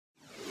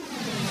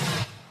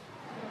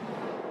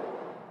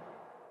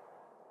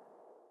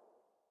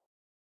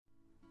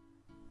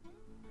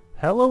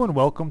Hello and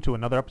welcome to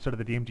another episode of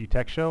the DMG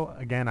Tech Show.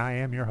 Again, I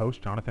am your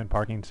host, Jonathan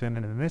Parkinson,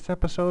 and in this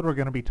episode we're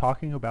going to be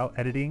talking about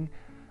editing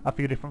a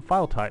few different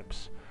file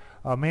types.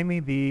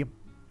 Mainly the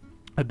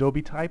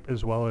Adobe type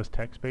as well as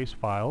text-based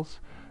files,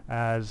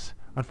 as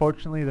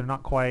unfortunately they're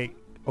not quite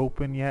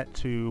open yet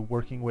to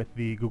working with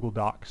the Google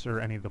Docs or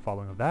any of the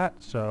following of that.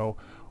 So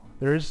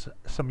there's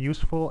some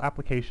useful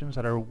applications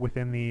that are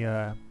within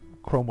the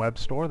Chrome Web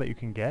Store that you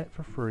can get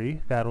for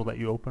free that'll let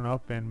you open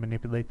up and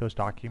manipulate those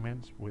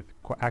documents with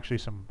actually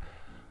some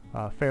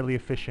fairly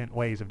efficient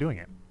ways of doing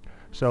it.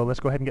 So let's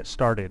go ahead and get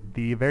started.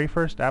 The very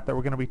first app that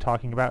we're going to be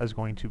talking about is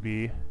going to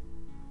be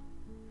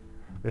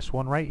this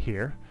one right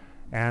here,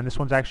 and this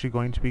one's actually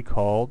going to be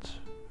called,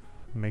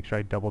 make sure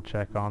I double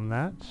check on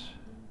that.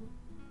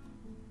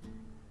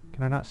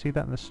 Can I not see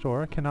that in the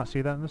store? I cannot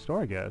see that in the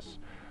store, I guess.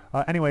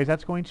 Anyways,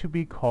 that's going to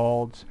be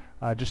called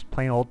just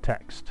plain old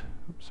text.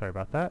 Oops, sorry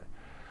about that.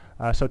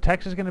 So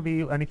text is going to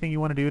be anything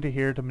you want to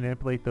do to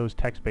manipulate those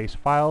text-based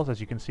files.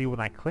 As you can see, when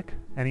I click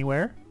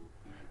anywhere,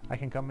 I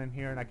can come in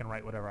here and I can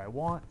write whatever I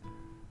want,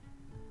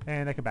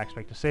 and I can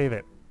backspace to save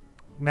it.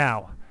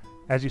 Now,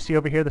 as you see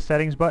over here, the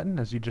settings button,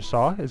 as you just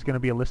saw, is going to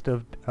be a list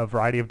of a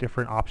variety of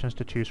different options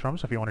to choose from.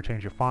 So if you want to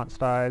change your font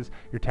size,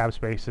 your tab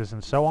spaces,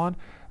 and so on,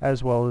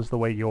 as well as the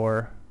way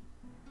your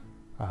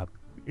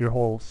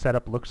whole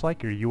setup looks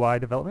like, your UI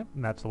development,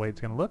 and that's the way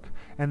it's going to look.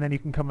 And then you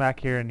can come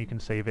back here and you can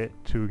save it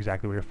to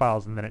exactly where your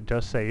files, and then it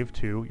does save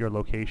to your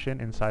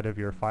location inside of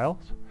your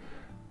files,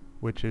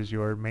 which is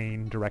your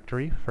main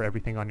directory for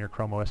everything on your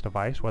Chrome OS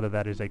device, whether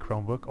that is a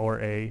Chromebook or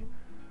a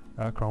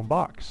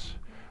Chromebox.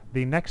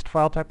 The next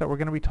file type that we're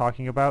going to be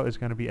talking about is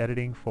going to be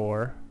editing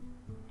for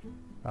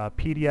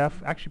PDF,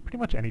 actually pretty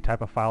much any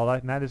type of file,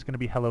 and that is going to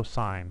be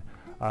HelloSign.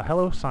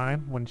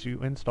 HelloSign, once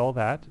you install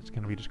that, it's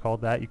going to be just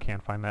called that. You can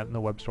find that in the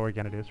web store.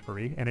 Again, it is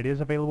free, and it is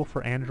available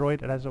for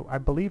Android. It has, I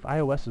believe,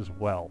 iOS as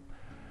well.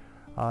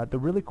 The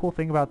really cool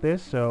thing about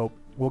this, so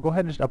we'll go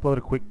ahead and just upload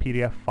a quick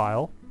PDF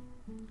file.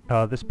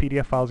 This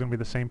PDF file is going to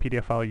be the same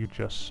PDF file you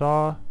just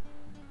saw,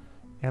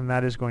 and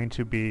that is going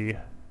to be,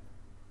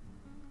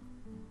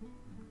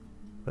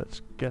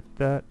 let's get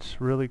that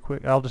really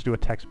quick. I'll just do a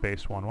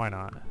text-based one. Why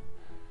not?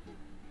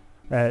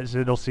 As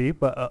it'll see,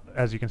 but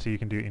as you can see, you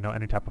can do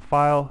any type of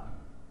file.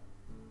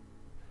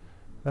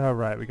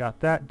 Alright, we got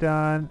that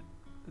done.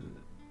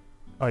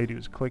 All you do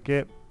is click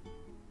it.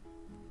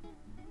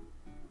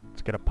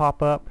 Let's get a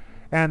pop-up,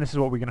 and this is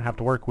what we're going to have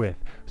to work with.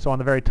 So on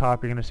the very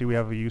top, you're going to see we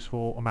have a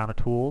useful amount of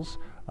tools.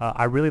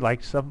 I really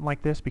like something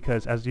like this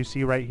because, as you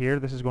see right here,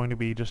 this is going to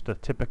be just a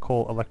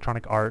typical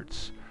Electronic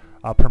Arts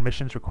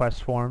permissions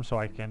request form, so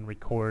I can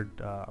record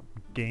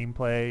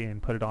gameplay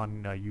and put it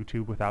on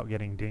YouTube without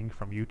getting dinged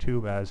from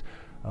YouTube. As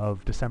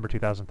of December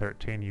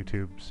 2013,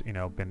 YouTube's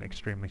been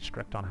extremely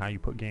strict on how you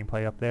put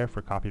gameplay up there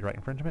for copyright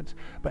infringements.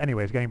 But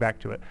anyways, getting back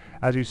to it,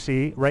 as you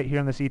see right here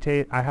in this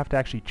ETA, I have to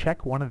actually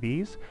check one of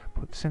these,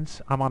 but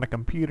since I'm on a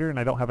computer and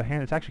I don't have a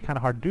hand, it's actually kind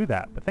of hard to do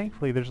that. But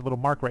thankfully there's a little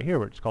mark right here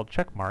where it's called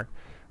check mark.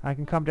 I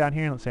can come down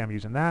here and let's say I'm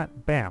using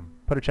that, bam,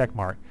 put a check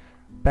mark.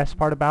 Best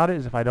part about it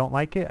is if I don't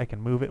like it, I can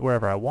move it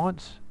wherever I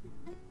want,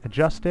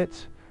 adjust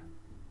it,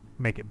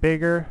 make it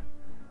bigger,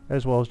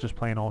 as well as just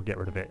plain old get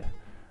rid of it.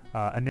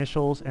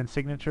 Initials and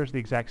signatures the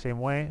exact same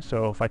way.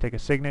 So if I take a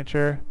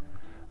signature,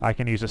 I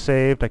can use a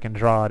saved, I can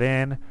draw it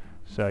in.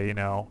 So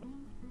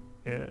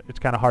it's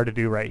kind of hard to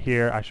do right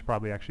here. I should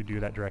probably actually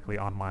do that directly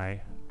on my...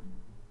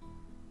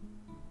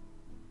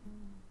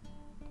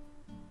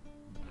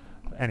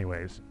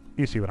 Anyways,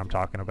 you see what I'm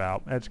talking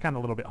about. It's kind of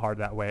a little bit hard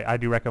that way. I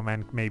do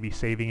recommend maybe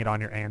saving it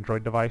on your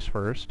Android device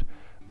first,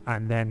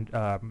 and then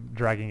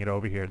dragging it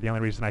over here. The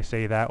only reason I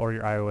say that, or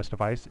your iOS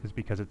device, is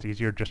because it's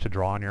easier just to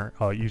draw on your,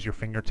 use your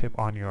fingertip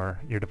on your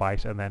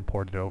device and then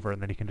port it over,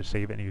 and then you can just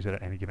save it and use it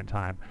at any given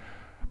time.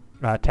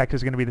 Text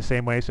is going to be the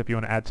same way, so if you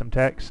want to add some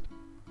text,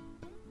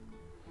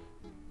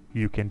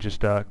 you can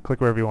just click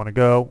wherever you want to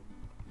go,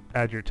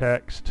 add your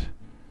text,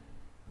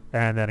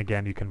 and then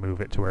again you can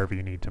move it to wherever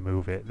you need to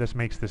move it. This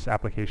makes this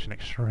application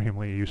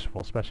extremely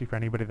useful, especially for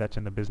anybody that's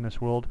in the business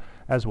world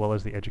as well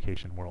as the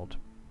education world.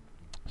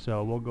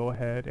 So we'll go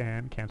ahead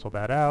and cancel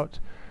that out.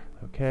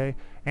 Okay,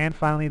 and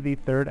finally the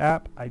third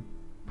app, I'm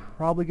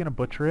probably going to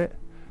butcher it,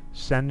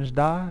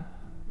 Senda.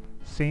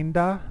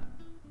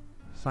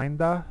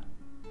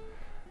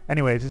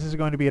 Anyways, this is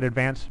going to be an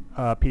advanced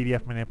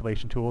PDF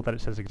manipulation tool that it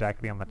says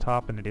exactly on the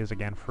top, and it is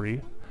again free.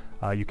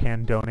 You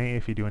can donate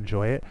if you do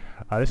enjoy it.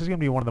 This is going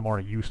to be one of the more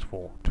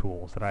useful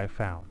tools that I've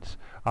found.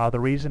 The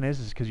reason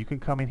is because you can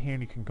come in here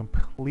and you can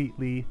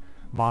completely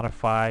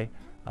modify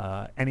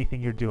anything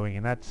you're doing,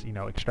 and that's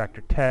extract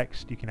your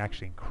text. You can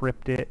actually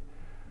encrypt it.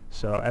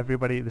 So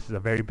everybody, this is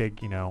a very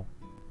big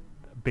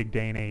big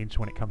day and age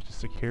when it comes to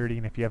security.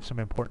 And if you have some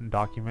important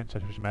documents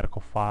such as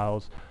medical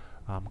files,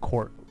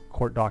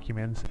 court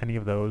documents, any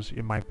of those,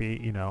 it might be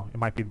it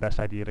might be the best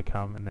idea to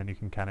come, and then you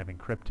can kind of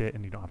encrypt it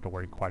and you don't have to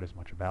worry quite as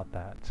much about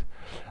that.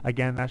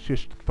 Again, that's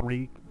just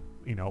three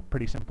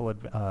pretty simple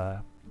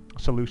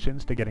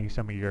solutions to getting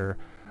some of your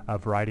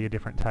variety of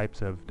different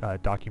types of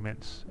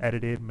documents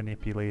edited,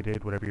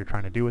 manipulated, whatever you're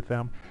trying to do with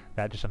them,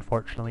 that just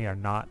unfortunately are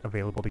not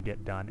available to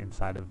get done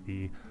inside of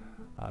the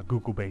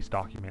Google-based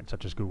documents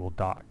such as Google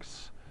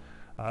Docs.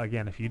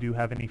 Again, if you do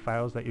have any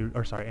files that you,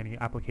 or sorry, any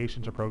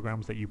applications or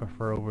programs that you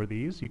prefer over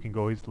these, you can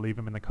always leave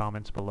them in the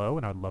comments below,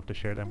 and I'd love to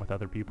share them with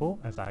other people,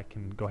 as I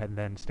can go ahead and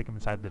then stick them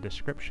inside the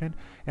description.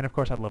 And of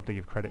course, I'd love to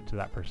give credit to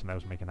that person that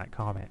was making that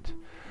comment.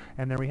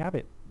 And there we have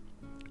it.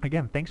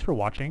 Again, thanks for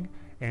watching.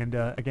 And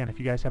again, if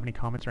you guys have any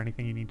comments or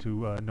anything you need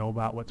to know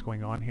about what's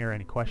going on here,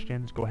 any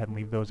questions, go ahead and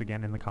leave those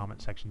again in the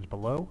comment sections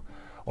below.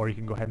 Or you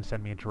can go ahead and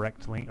send me a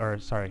direct link, or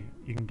sorry,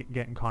 you can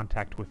get in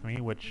contact with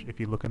me, which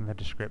if you look in the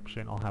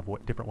description, I'll have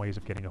different ways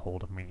of getting a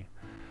hold of me.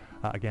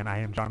 Again, I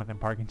am Jonathan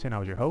Parkinson, I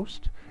was your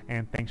host,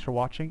 and thanks for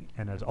watching,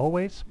 and as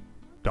always,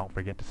 don't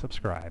forget to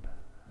subscribe.